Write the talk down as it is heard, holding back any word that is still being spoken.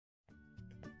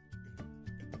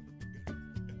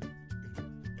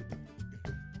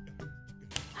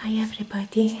Hi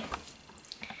everybody.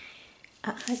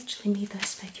 I actually made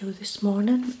this video this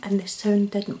morning and the sound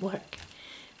didn't work,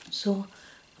 so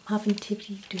I'm having to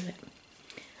redo it.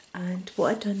 And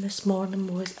what I done this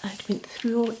morning was I went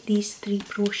through all these 3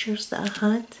 brochures that I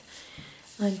had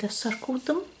and I circled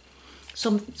them,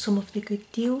 some of the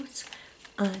good deals,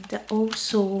 and I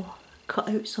also cut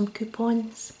out some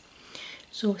coupons.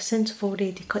 So since I've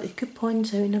already cut the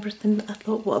coupons out and everything, I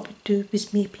thought what I would do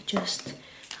was maybe just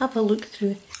have a look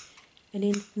through, and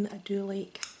anything that I do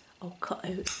like I'll cut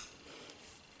out.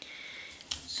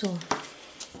 So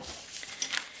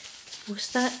we'll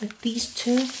start with these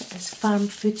 2 as Farm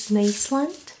Foods in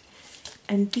Iceland,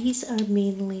 and these are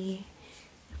mainly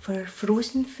for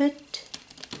frozen food.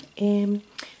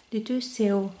 They do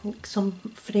sell like some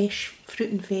fresh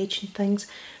fruit and veg and things,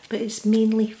 but it's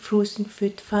mainly frozen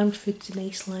food. Farm Foods in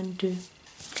Iceland do.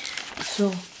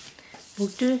 So we'll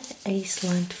do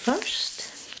Iceland first,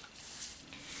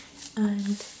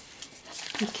 and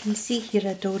you can see here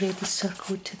I'd already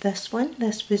circled to this one.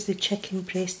 This was the chicken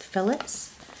breast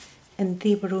fillets and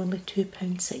they were only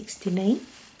 £2.69.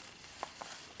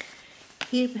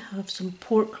 Here we have some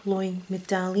pork loin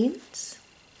medallions,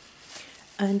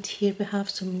 and here we have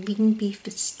some lean beef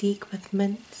steak with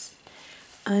mince,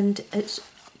 and it's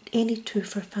any 2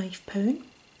 for £5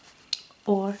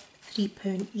 or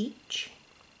 £3 each.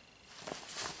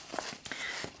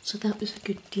 So that was a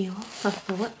good deal, I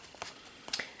thought.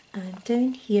 And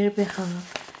down here we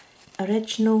have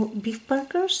original beef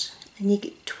burgers, and you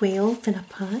get 12 in a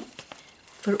pack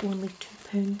for only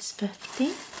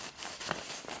 £2.50.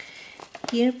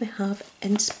 Here we have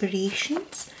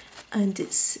inspirations, and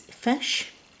it's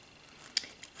fish,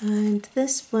 and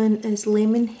this one is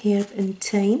lemon, herb and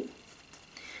thyme,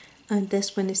 and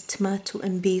this one is tomato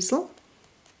and basil,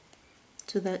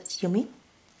 so that's yummy.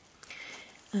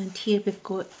 And here we've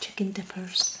got chicken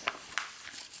dippers.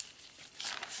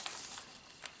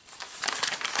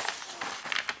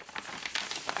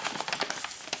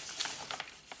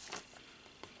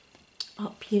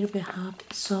 Up here we have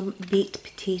some baked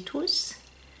potatoes,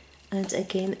 and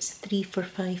again it's 3 for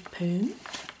 £5.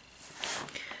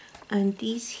 And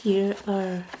these here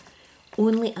are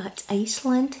only at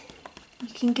Iceland you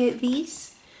can get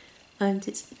these, and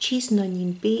it's cheese and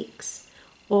onion bakes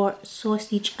or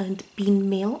sausage and bean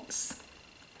melts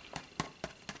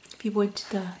if you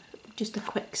wanted just a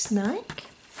quick snack.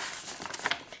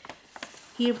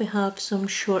 Here we have some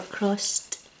short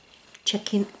crust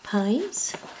chicken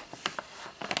pies,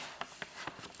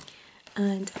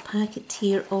 and a packet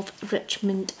here of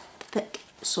Richmond thick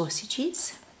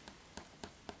sausages.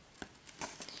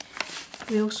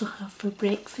 We also have for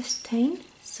breakfast time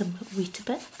some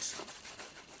Weetabix,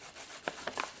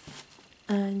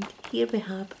 and here we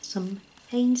have some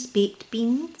Heinz baked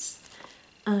beans,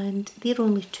 and they're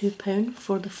only £2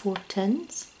 for the 4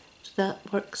 tins, so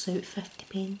that works out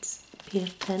 50p per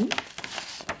tin.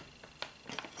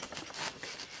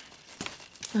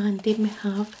 And then we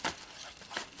have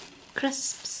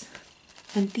crisps,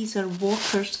 and these are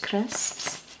Walker's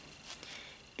crisps.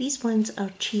 These ones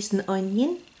are cheese and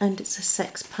onion, and it's a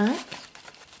 6-pack.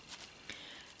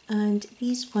 And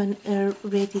these one are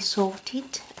ready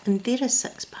salted, and they're a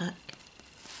 6-pack.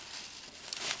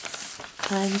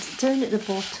 And down at the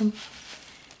bottom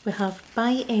we have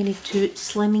buy any 2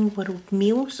 Slimming World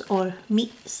meals or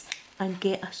meats and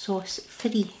get a sauce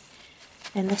free,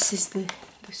 and this is the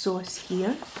sauce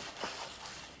here,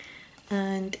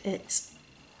 and it's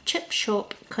chip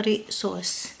shop curry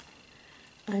sauce.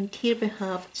 And here we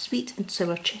have sweet and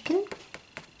sour chicken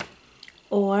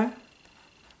or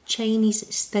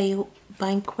Chinese style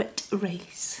banquet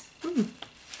rice.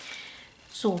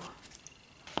 So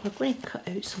we're going to cut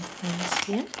out some things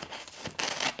here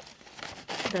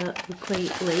that we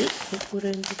quite like. We'll go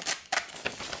around the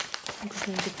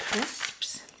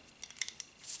crisps.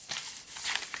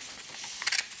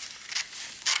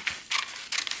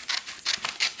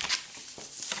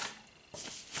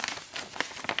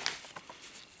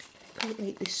 Quite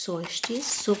like the sausages,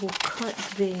 so we'll cut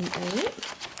them out.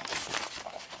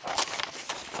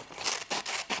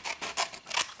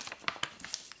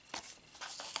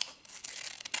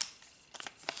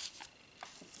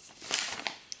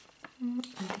 And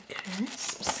the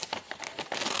crisps.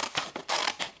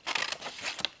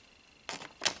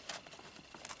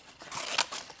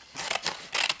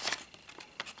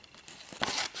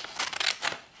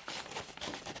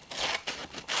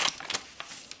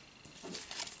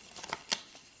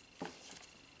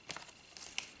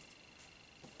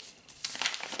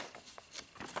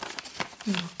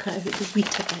 And we'll cut out the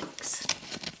Weetabix.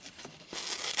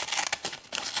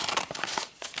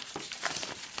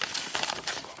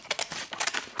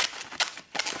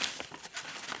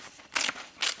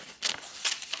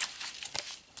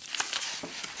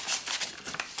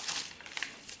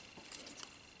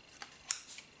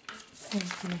 And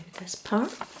now this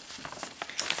part.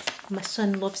 My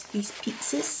son loves these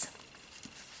pizzas,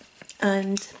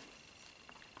 and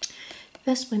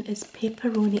this one is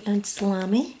pepperoni and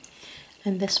salami,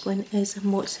 and this one is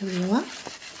mozzarella.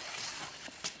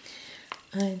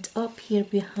 And up here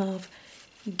we have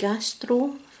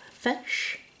gastro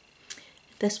fish.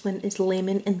 This one is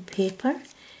lemon and pepper,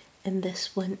 and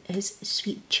this one is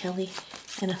sweet chilli,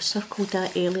 and I circled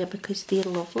that earlier because they're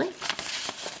lovely.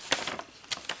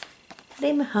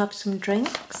 Then we have some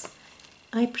drinks.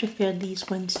 I prefer these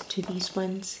ones to these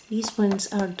ones. These ones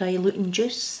are diluting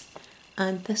juice,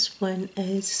 and this one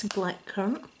is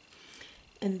blackcurrant,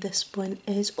 and this one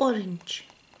is orange.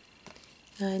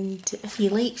 And if you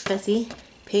like fizzy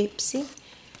Pepsi,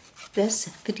 this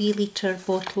 3 litre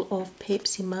bottle of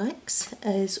Pepsi Max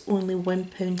is only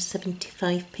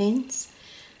 £1.75,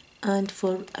 and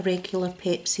for a regular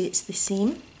Pepsi it's the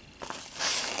same.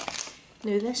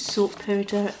 Now this soap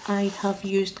powder I have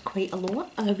used quite a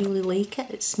lot. I really like it.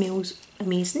 It smells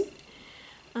amazing.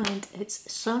 And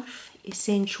it's Surf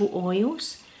Essential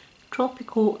Oils,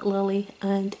 Tropical Lily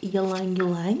and Ylang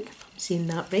Ylang, if I'm saying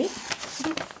that right.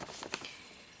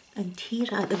 And here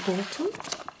at the bottom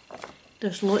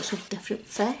there's lots of different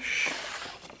fish.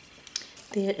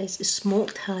 There is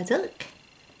smoked haddock,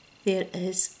 there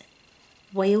is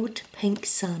wild pink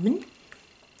salmon,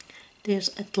 there's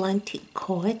Atlantic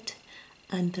cod,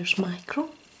 and there's mackerel.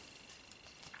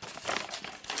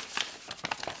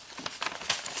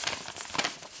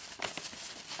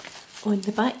 On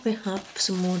the back we have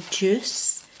some more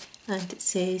juice, and it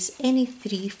says any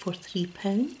 3 for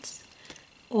 £3.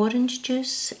 Orange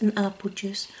juice and apple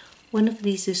juice. One of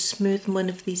these is smooth and one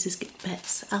of these has got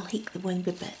bits. I like the one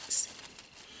with bits.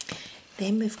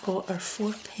 Then we've got our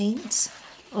 4 pints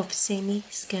of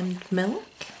semi-skimmed milk.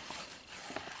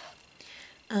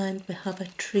 And we have a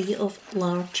tray of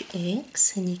large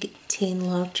eggs, and you get 10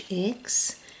 large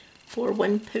eggs for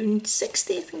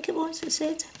 £1.60, I think it was, it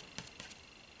said.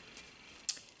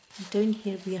 And down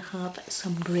here we have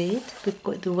some bread. We've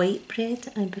got the white bread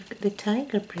and we've got the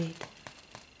tiger bread.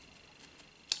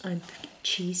 And we've got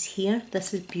cheese here.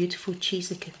 This is beautiful cheese,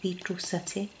 the Cathedral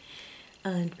City.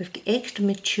 And we've got extra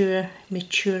mature,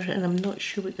 and I'm not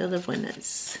sure what the other one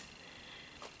is.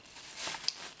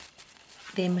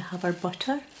 Then we have our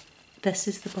butter. This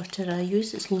is the butter I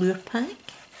use, it's Lure Pack.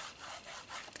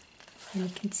 And you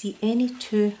can see any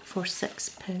 2 for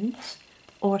 £6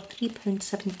 or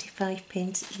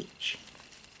 £3.75 each.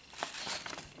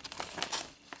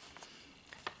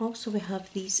 Also we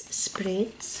have these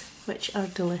spreads, which are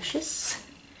delicious.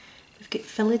 We've got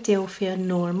Philadelphia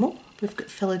Normal, we've got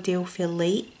Philadelphia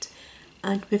Light,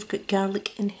 and we've got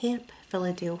Garlic and Herb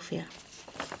Philadelphia.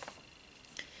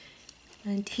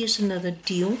 And here's another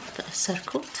deal that I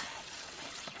circled,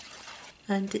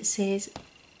 and it says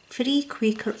free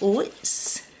Quaker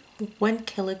Oats 1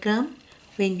 kilogram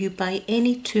when you buy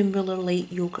any 2 Muller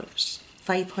Light yogurts,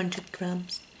 500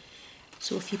 grams.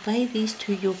 So if you buy these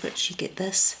 2 yogurts you get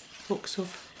this box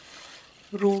of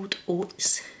rolled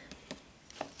oats.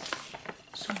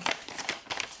 So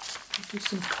I'll do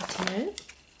some cutting out,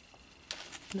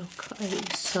 and I'll cut out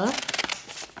the syrup.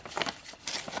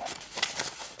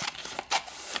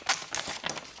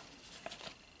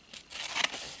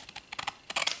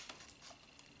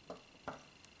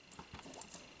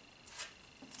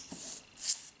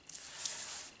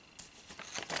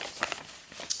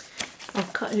 I'll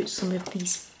cut out some of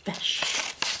these fish.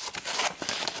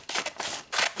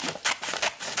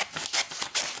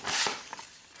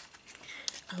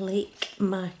 I like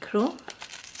mackerel,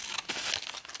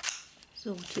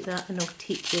 so I'll take that, and I'll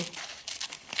take the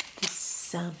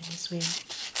salmon as well.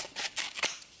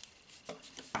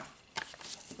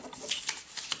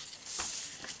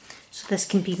 So this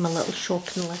can be my little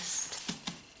shopping list.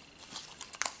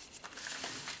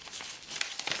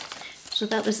 So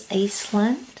that was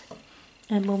Iceland.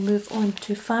 And we'll move on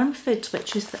to Farm Foods,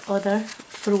 which is the other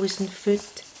frozen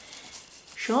food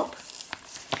shop.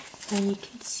 And you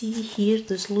can see here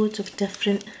there's loads of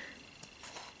different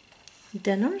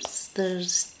dinners.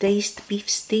 There's diced beef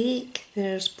steak,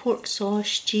 there's pork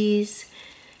sausages,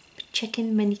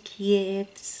 chicken mini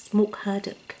Kievs, smoked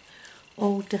haddock,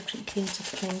 all different kinds of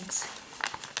things.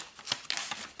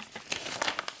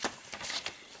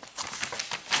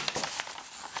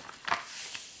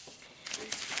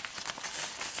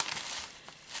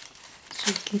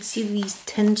 You can see these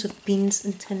tins of beans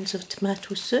and tins of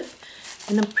tomato soup,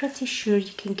 and I'm pretty sure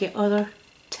you can get other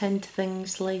tinned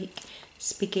things like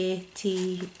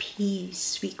spaghetti, peas,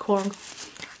 sweet corn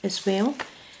as well,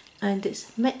 and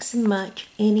it's mix and match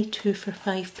any 2 for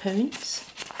 £5.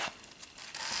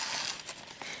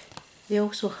 They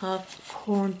also have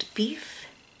corned beef,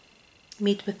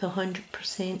 made with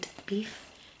 100%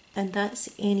 beef, and that's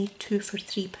any two for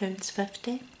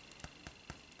 £3.50.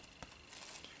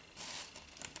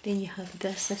 Then you have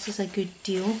this is a good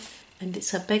deal, and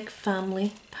it's a big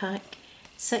family pack,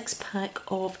 6-pack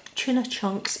of tuna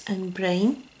chunks and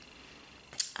brine,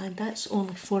 and that's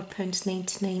only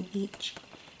 £4.99 each.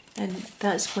 And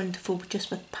that's wonderful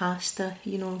just with pasta,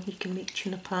 you know, you can make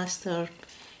tuna pasta or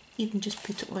even just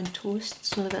put it on toast,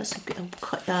 so that's a good, I'll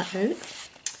cut that out.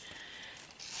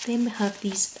 Then we have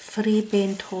these Frey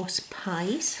Bentos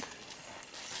pies,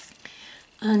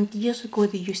 and years ago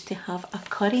they used to have a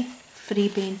curry Frey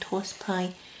Bentos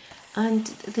pie, and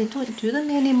they don't do them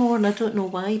anymore, and I don't know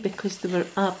why, because they were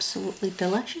absolutely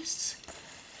delicious.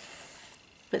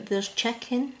 But there's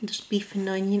chicken, there's beef and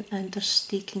onion, and there's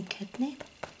steak and kidney,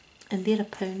 and they're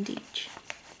 £1 each.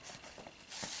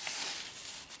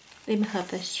 Then we have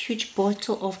this huge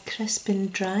bottle of crisp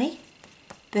and dry.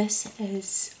 This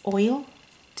is oil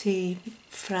to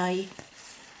fry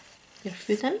your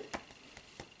food in.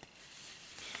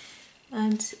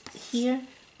 And here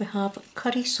we have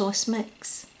curry sauce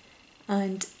mix,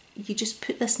 and you just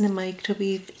put this in the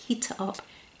microwave, heat it up,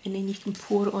 and then you can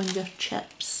pour on your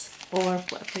chips or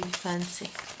whatever you fancy.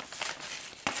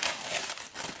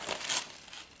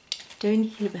 Down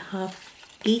here we have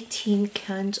 18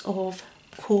 cans of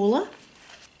cola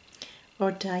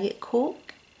or Diet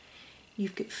Coke.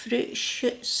 You've got fruit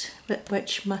shoots,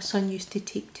 which my son used to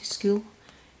take to school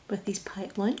with his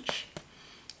packed lunch.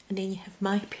 And then you have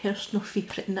my personal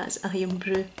favourite, and that's Iron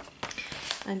Brew.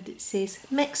 And it says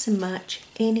mix and match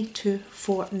any two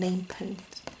for £9.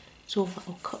 So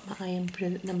I'll cut my Iron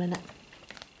Brew in a minute.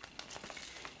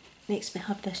 Next we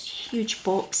have this huge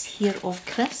box here of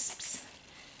crisps,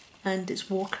 and it's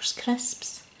Walker's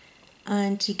crisps.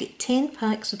 And you get 10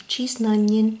 packs of cheese and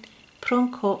onion,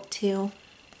 prawn cocktail,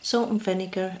 salt and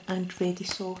vinegar, and ready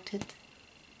salted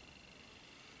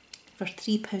for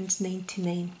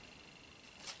 £3.99.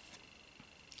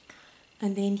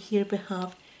 And then here we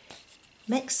have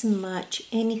mix and match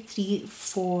any 3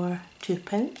 for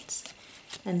 £2.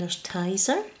 And there's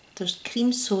Tizer, there's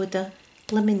cream soda,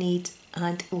 lemonade,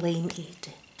 and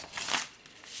limeade.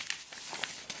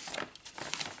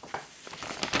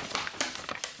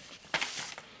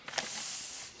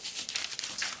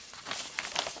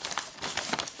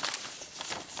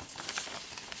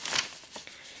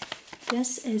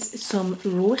 This is some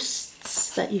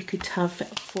roasts that you could have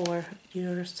for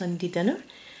your Sunday dinner,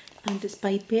 and it's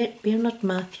by Bernard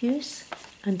Matthews,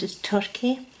 and it's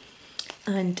turkey,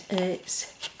 and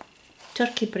it's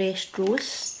turkey breast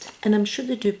roast, and I'm sure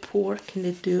they do pork and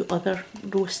they do other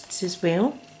roasts as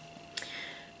well.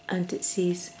 And it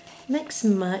says mix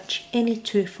and match any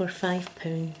two for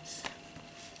 £5.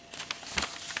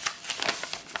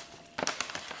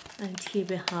 And here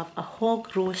we have a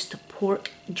hog roast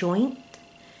pork joint,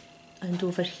 and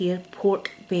over here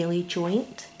pork belly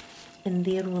joint, and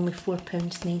they're only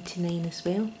 £4.99 as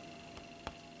well.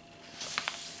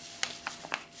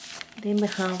 Then we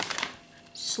have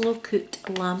slow cooked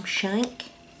lamb shank.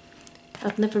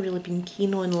 I've never really been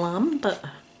keen on lamb, but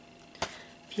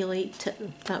if you liked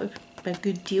it, that would be a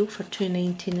good deal for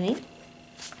 £2.99.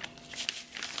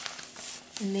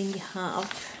 And then you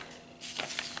have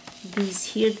these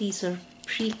here, these are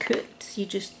pre-cooked, you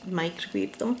just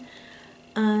microwave them,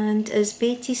 and it's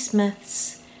Betty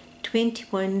Smith's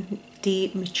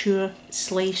 21-day mature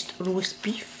sliced roast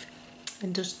beef,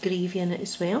 and there's gravy in it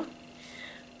as well.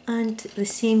 And the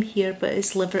same here, but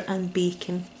it's liver and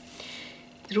bacon.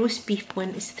 The roast beef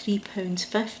one is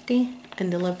 £3.50,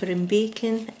 and the liver and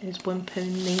bacon is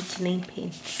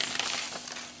 £1.99.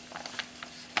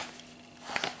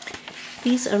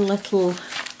 These are little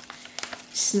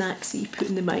snacks that you put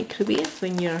in the microwave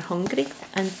when you're hungry,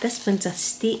 and this one's a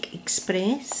Steak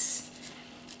Express,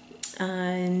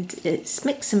 and it's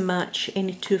mix and match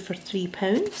any two for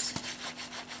 £3.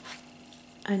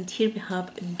 And here we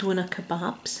have doner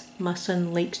kebabs. My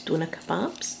son likes doner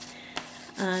kebabs,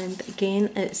 and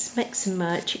again it's mix and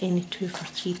match any two for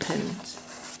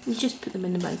 £3. You just put them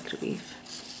in the microwave.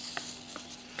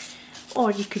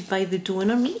 Or you could buy the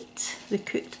doner meat, the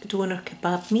cooked doner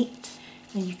kebab meat,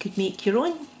 and you could make your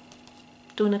own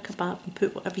doner kebab and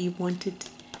put whatever you wanted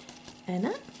in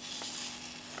it.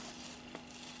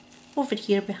 Over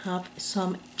here we have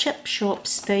some chip shop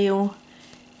style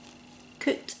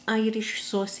cooked Irish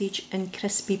sausage and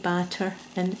crispy batter,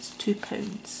 and it's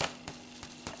 £2.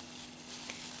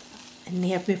 And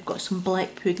there we've got some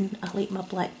black pudding. I like my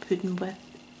black pudding with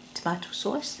tomato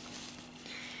sauce.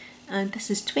 And this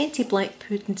is 20 black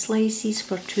pudding slices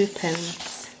for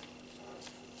 £2.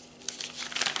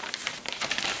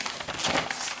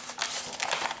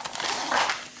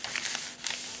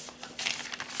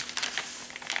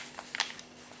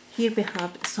 here we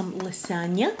have some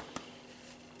lasagna.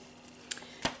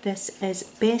 This is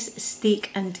best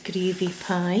steak and gravy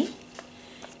pie.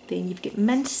 Then you've got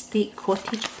minced steak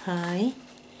cottage pie.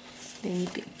 Then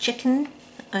you've got chicken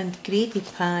and gravy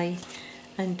pie.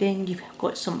 And then you've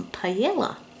got some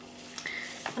paella.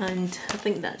 And I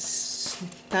think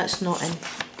that's not in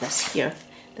this here.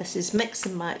 This is mix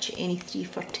and match, any three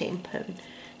for £10.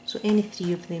 So any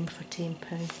three of them for £10.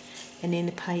 And then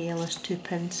the paella's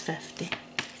 £2.50.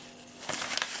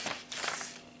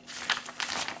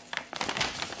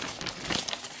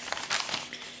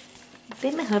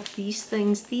 Then we have these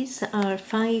things. These are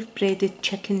 5 breaded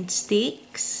chicken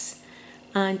steaks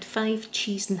and 5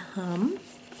 cheese and ham.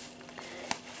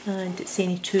 And it's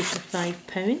any 2 for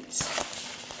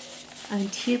 £5. And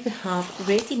here we have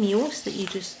ready meals that you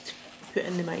just put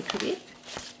in the microwave.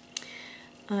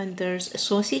 And there's a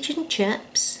sausage and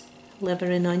chips, liver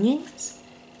and onions,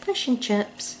 fish and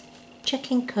chips,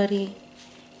 chicken curry,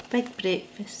 big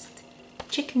breakfast,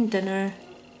 chicken dinner,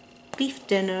 beef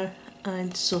dinner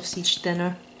and sausage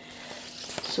dinner.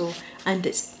 So, and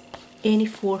it's any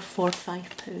 4 for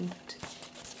 £5.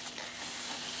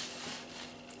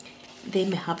 Then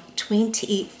we have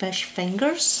 28 fish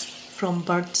fingers from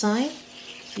Bird's Eye.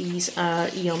 These are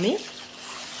yummy.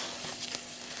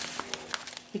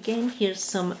 Again, here's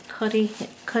some curry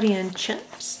and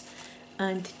chips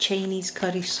and Chinese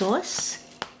curry sauce.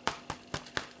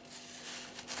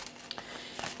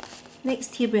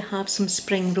 Next here we have some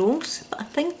spring rolls, but I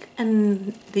think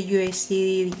in the USA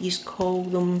you call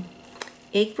them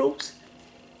egg rolls.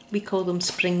 We call them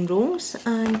spring rolls,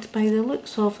 and by the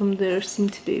looks of them there seem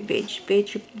to be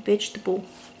vegetable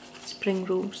spring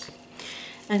rolls.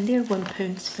 And they're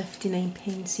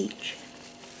 £1.59 each.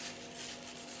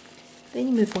 Then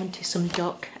you move on to some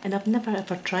duck, and I've never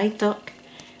ever tried duck.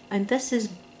 And this is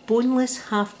boneless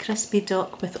half crispy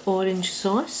duck with orange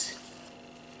sauce.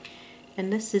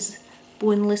 And this is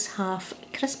boneless half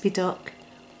crispy duck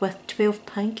with 12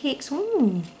 pancakes.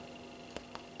 Ooh.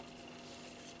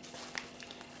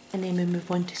 And then we move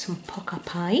on to some pukka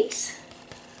pies.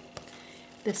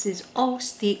 This is all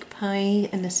steak pie,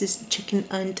 and this is chicken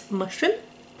and mushroom.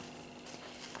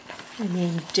 And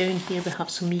then down here we have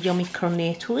some yummy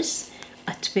cornettos,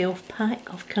 a 12 pack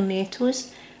of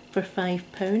cornettos for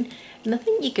 £5. And I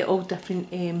think you get all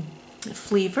different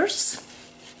flavours.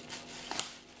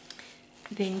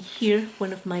 Then here,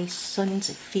 one of my son's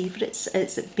favourites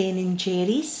is Ben &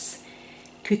 Jerry's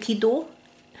cookie dough.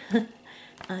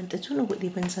 And I don't know what the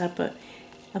ones are, but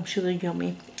I'm sure they're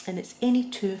yummy. And it's any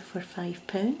 2 for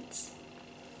 £5.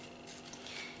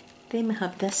 Then we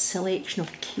have this selection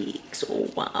of cakes. Oh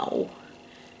wow!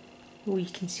 Oh, you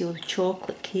can see all the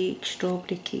chocolate cake,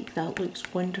 strawberry cake. That looks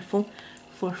wonderful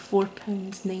for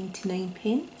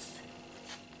 £4.99.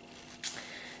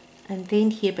 And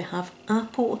then here we have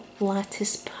apple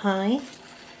lattice pie.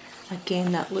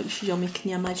 Again, that looks yummy.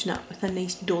 Can you imagine that with a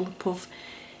nice dollop of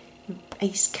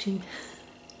ice cream?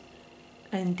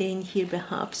 And then here we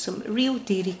have some real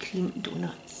dairy cream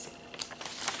donuts.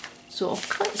 So I'll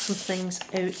cut some things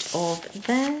out of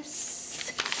this.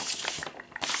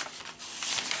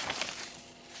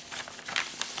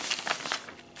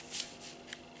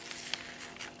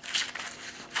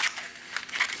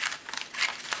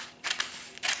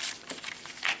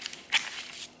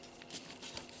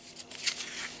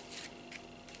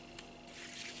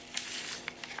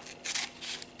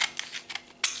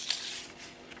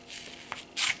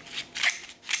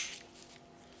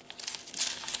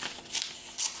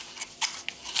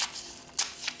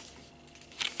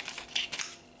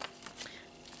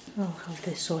 I'll have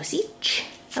the sausage.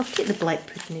 I'll take the black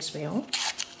pudding as well.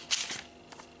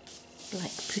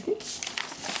 Black pudding.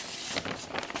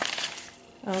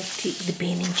 I'll take the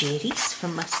Ben & Jerry's for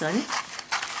my son.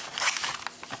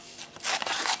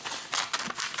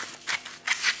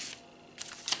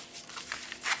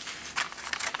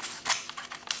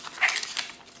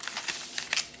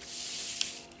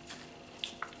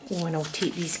 Oh, and I'll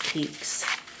take these cakes.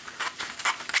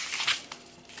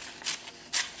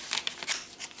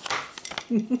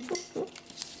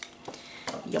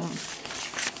 Yum.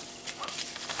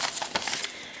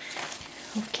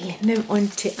 Okay, now on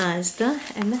to Asda,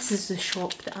 and this is the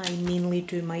shop that I mainly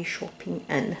do my shopping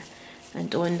in.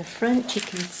 And on the front you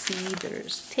can see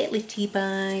there's Tetley tea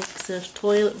bags, there's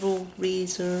toilet roll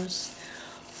razors,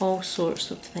 all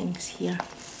sorts of things here.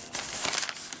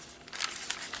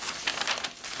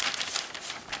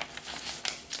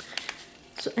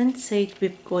 So inside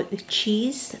we've got the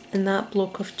cheese, and that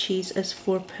block of cheese is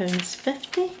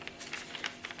 £4.50.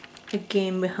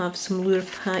 Again, we have some Lure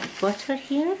Pack butter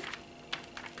here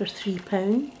for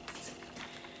 £3.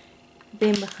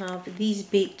 Then we have these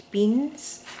baked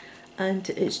beans, and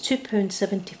it's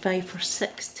 £2.75 for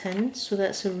 6 tins, so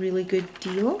that's a really good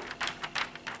deal.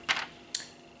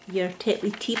 Your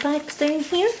Tetley tea bags down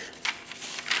here.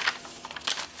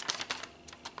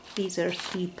 These are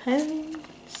 £3.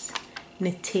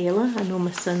 Nutella, I know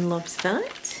my son loves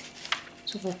that.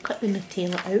 So we'll cut the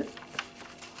Nutella out.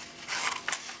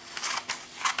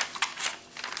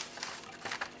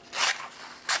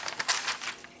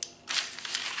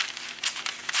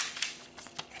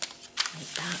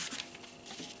 Like that.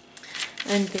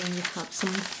 And then you have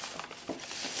some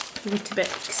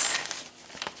Weetabix.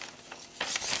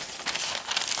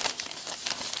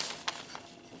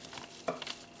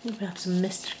 We have some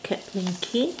Mr. Kipling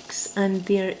cakes, and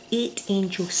they're 8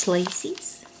 angel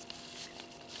slices.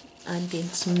 And then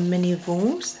some mini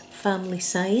rolls, family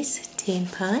size, 10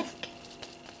 pack.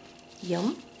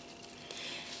 Yum.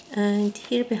 And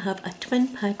here we have a twin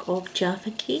pack of Jaffa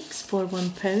cakes for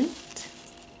 £1.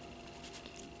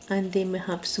 And then we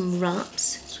have some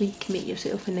wraps, so you can make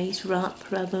yourself a nice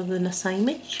wrap rather than a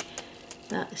sandwich.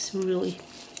 That is really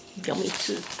yummy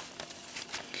too.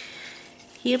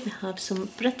 Here we have some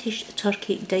British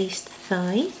turkey diced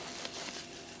thigh.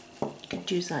 You could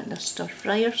use that in a stir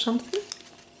fry or something.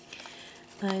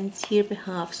 And here we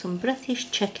have some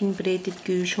British chicken breaded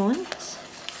goujons.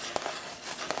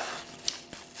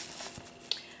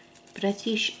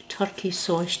 British turkey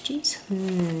sausages.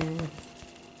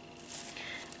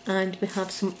 And we have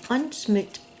some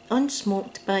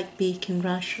unsmoked back bacon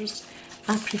rashers.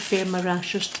 I prefer my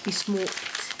rashers to be smoked.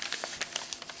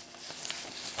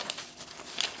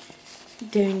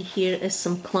 Down here is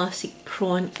some classic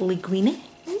prawn linguine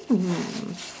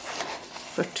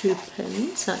for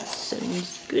 £2. That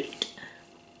sounds good.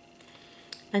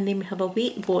 And then we have a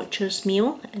Weight Watchers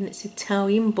meal, and it's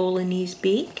Italian bolognese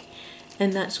bake,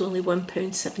 and that's only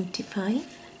 £1.75.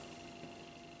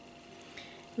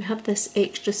 We have this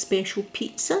extra special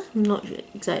pizza. I'm not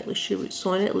exactly sure what's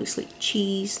on it. It looks like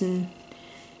cheese and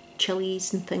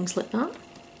chilies and things like that.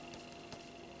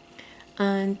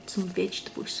 And some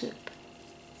vegetable soup.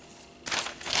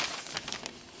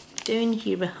 Down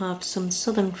here we have some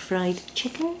southern fried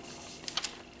chicken,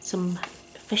 some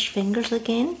fish fingers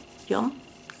again, yum,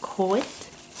 cod.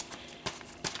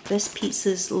 This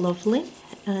pizza is lovely,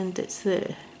 and it's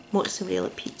the mozzarella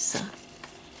pizza.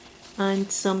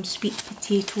 And some sweet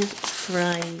potato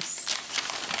fries.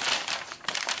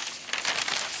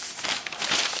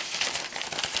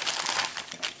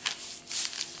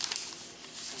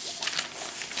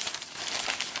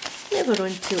 We're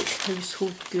on to like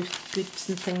household goods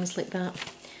and things like that.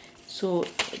 So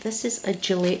this is a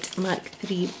Gillette Mach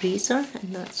 3 razor,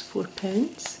 and that's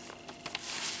 £4.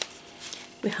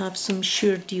 We have some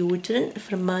Sure deodorant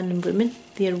for man and woman.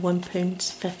 They're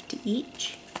 £1.50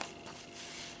 each.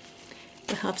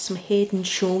 We have some Head and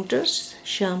Shoulders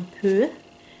shampoo.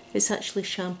 It's actually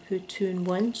shampoo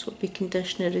 2-in-1, so it'll be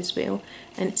conditioner as well.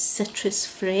 And it's citrus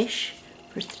fresh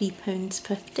for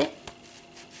 £3.50.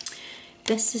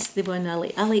 This is the one I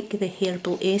like. I like the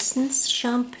Herbal Essence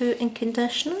shampoo and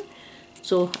conditioner.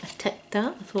 So I ticked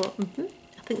that. I thought,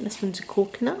 I think this one's a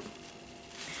coconut.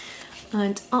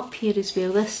 And up here as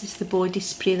well, this is the body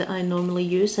spray that I normally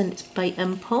use, and it's by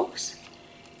Impulse.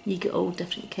 You get all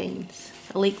different kinds.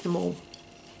 I like them all.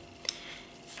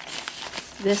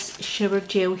 This shower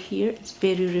gel here is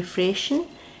very refreshing.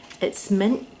 It's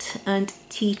mint and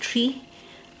tea tree,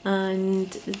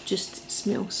 and it just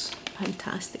smells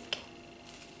fantastic.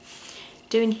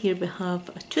 Down here we have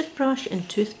a toothbrush and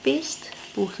toothpaste.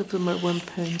 Both of them are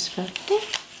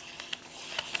 £1.50.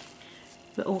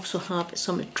 We also have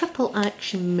some Triple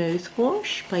Action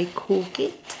mouthwash by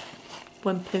Colgate,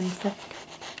 £1.50.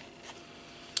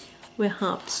 We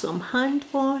have some hand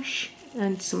wash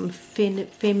and some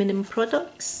feminine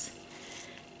products.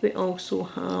 We also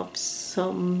have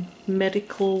some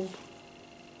Miracle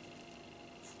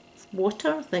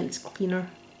water, I think it's cleaner,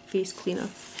 face cleaner,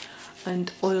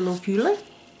 and oil of Ulay.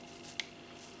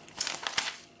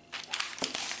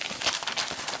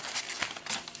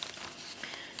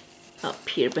 Up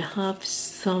here we have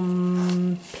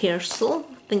some Persil.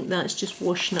 I think that's just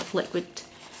washing up liquid.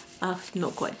 I've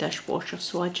not got a dishwasher,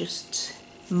 so I just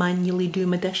manually do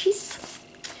my dishes.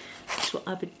 So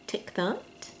I would tick that.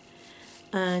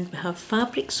 And we have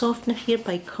fabric softener here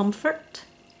by Comfort.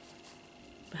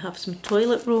 We have some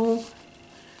toilet roll.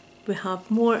 We have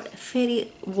more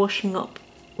Fairy washing up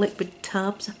liquid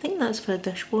tabs. I think that's for a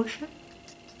dishwasher.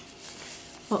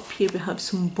 Up here we have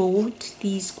some Bold.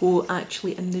 These go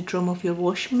actually in the drum of your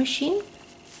washing machine.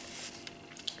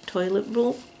 Toilet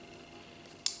roll.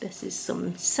 This is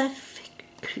some Cif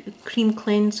cream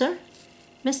cleanser.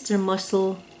 Mr.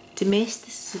 Muscle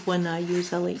Domestos is one I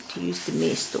use. I like to use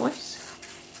Domestos.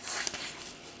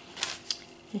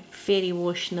 Fairy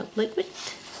washing up liquid.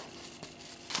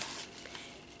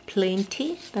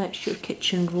 Plenty, that's your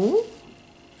kitchen roll.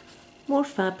 More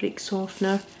fabric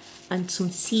softener and some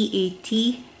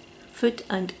CAT food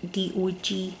and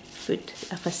DOG food.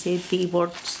 If I said the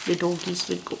words, the doggies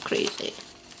would go crazy.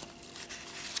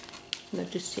 And I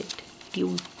just said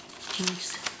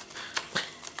DOGs.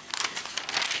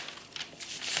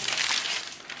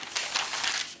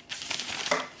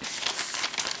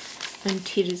 And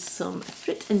here is some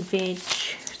fruit and veg.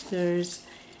 There's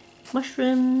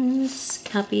mushrooms,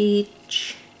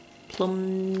 cabbage,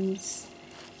 plums,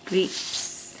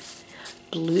 grapes,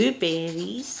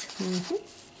 blueberries,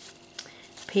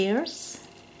 pears,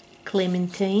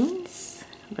 clementines,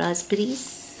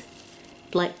 raspberries,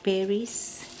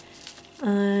 blackberries,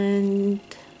 and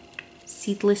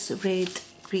seedless red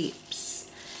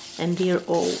grapes. And they're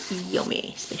all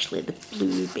yummy, especially the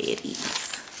blueberries.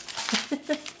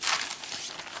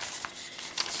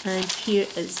 And here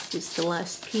is just the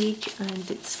last page,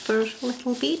 and it's for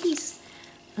little babies,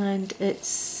 and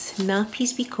it's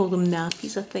nappies. We call them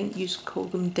nappies. I think you call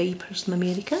them diapers in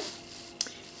America.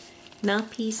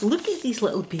 Nappies. Look at these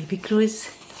little baby crows.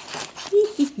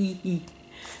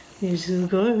 They're so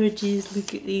gorgeous.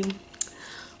 Look at them.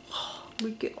 Oh,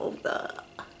 look at all that.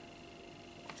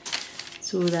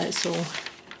 So that's all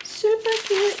super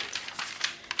cute.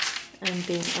 And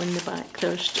then on the back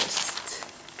there's just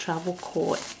travel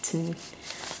cot and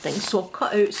things. So I'll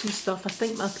cut out some stuff. I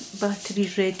think my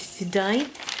battery's ready to die,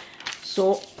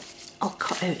 so I'll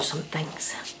cut out some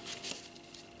things.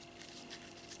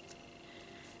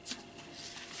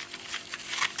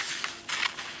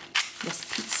 This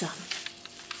pizza.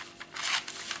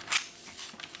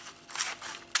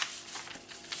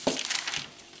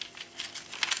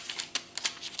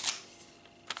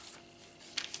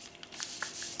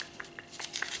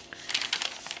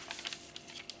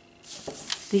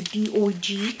 The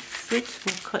DOG food,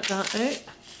 we'll cut that out.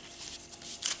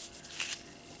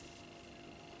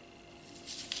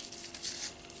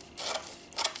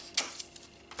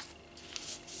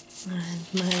 And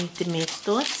my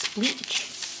Domestos bleach.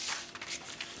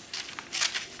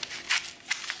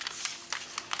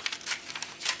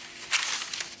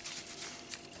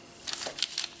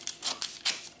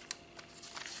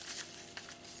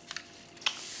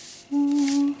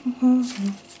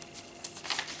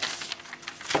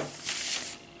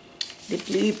 The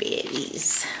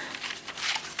blueberries.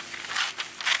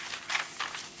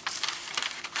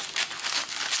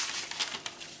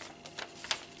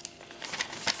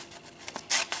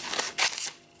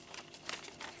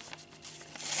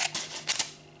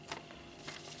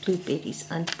 Blueberries,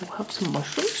 and we'll have some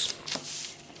mushrooms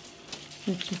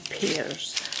and some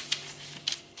pears.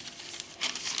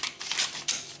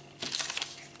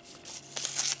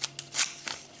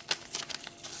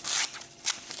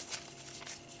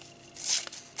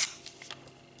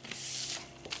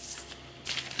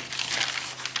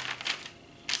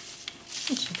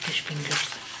 And some fish fingers.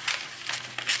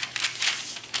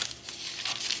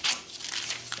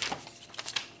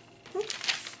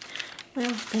 Well,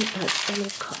 I think that's all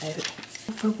cut out.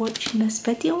 For watching this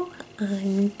video,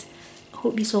 and I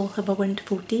hope you all have a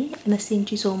wonderful day, and I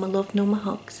send you all my love and all my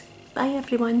hugs. Bye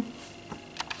everyone.